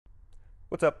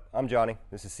What's up? I'm Johnny.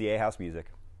 This is CA House Music.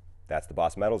 That's the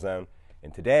Boss Metal Zone.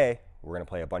 And today, we're going to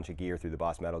play a bunch of gear through the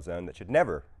Boss Metal Zone that should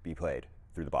never be played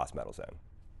through the Boss Metal Zone.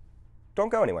 Don't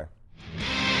go anywhere.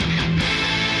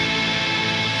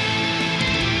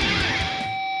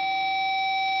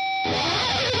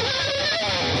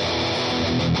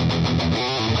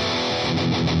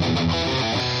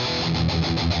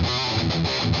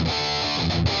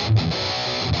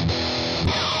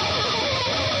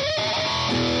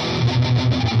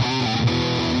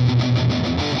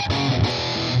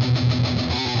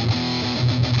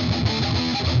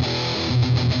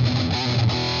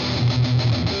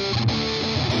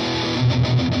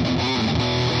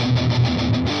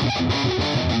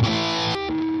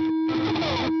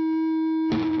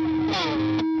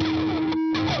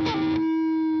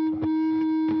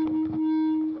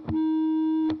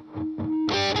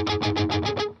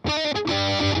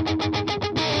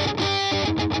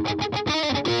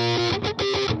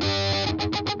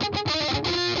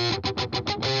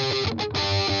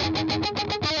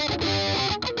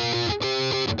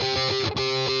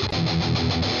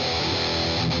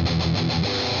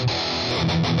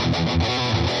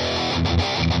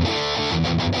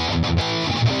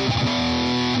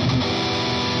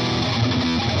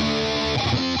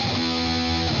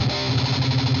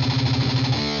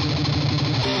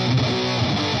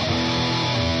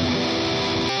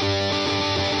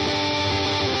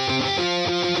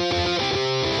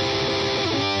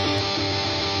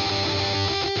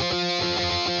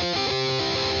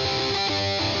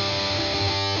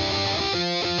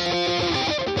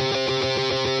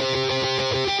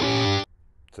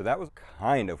 So that was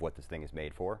kind of what this thing is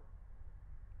made for.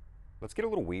 Let's get a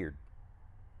little weird.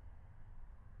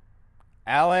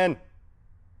 Alan!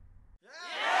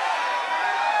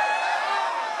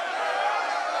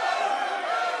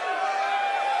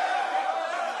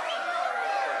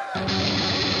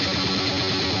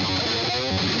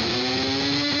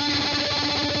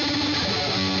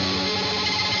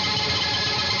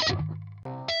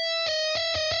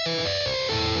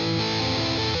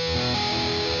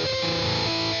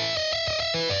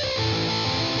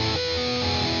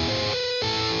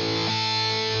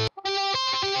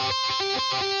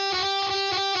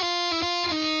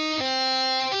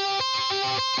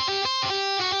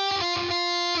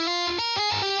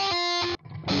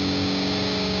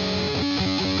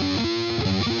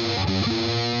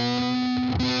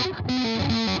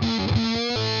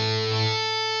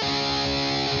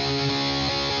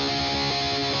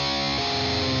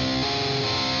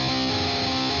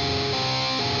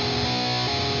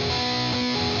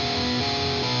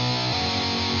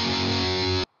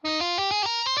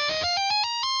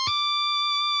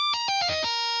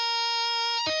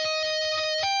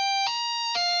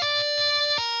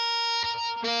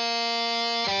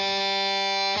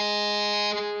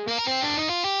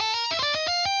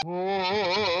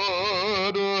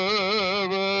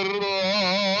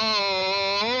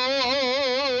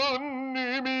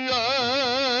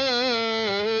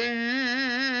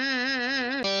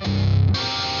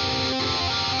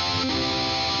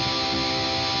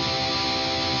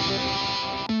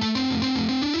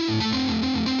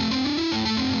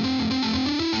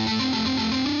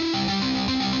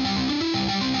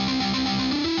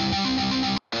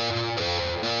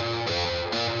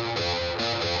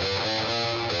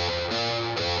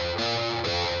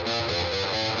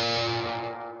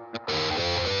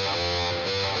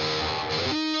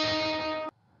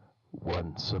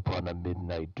 Once upon a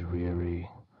midnight dreary,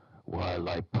 while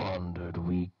I pondered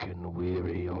weak and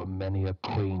weary o'er many a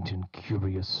quaint and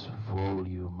curious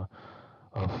volume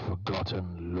of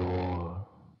forgotten lore.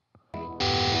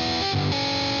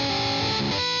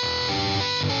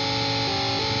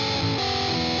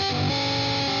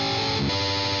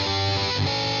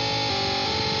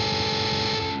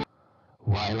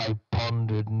 While I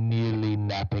pondered, nearly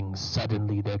napping,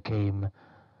 suddenly there came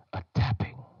a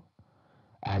tapping,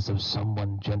 as of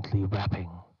someone gently rapping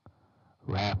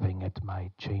at my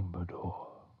chamber door.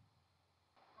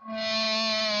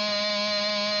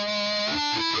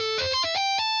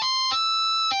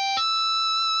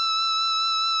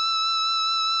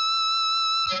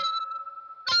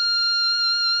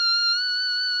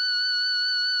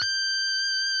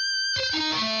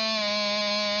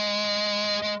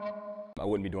 I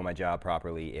wouldn't be doing my job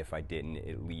properly if I didn't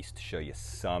at least show you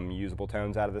some usable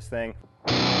tones out of this thing.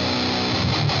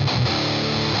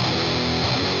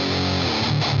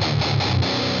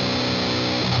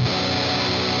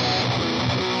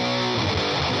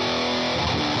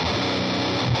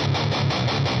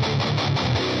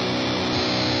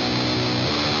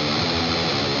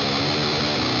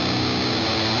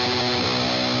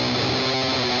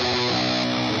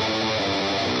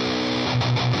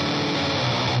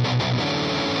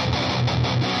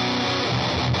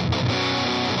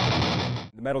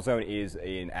 Metal Zone is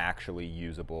an actually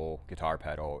usable guitar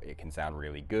pedal. It can sound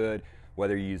really good,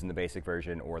 whether you're using the basic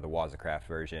version or the Wazacraft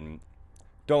version.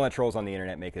 Don't let trolls on the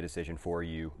internet make a decision for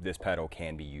you. This pedal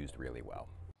can be used really well.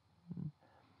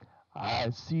 I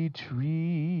see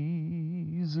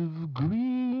trees of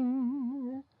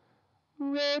green,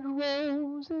 red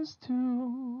roses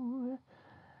too.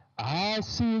 I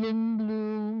see them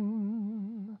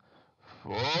bloom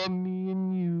for me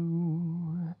and you.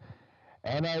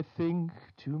 And I think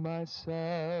to myself,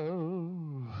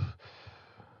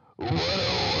 what a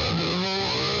wonderful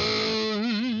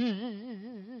world.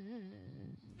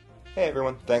 Hey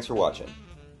everyone, thanks for watching.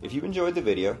 If you enjoyed the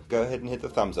video, go ahead and hit the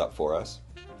thumbs up for us.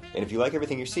 And if you like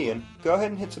everything you're seeing, go ahead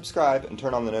and hit subscribe and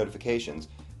turn on the notifications.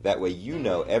 That way you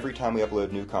know every time we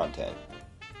upload new content.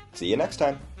 See you next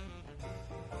time.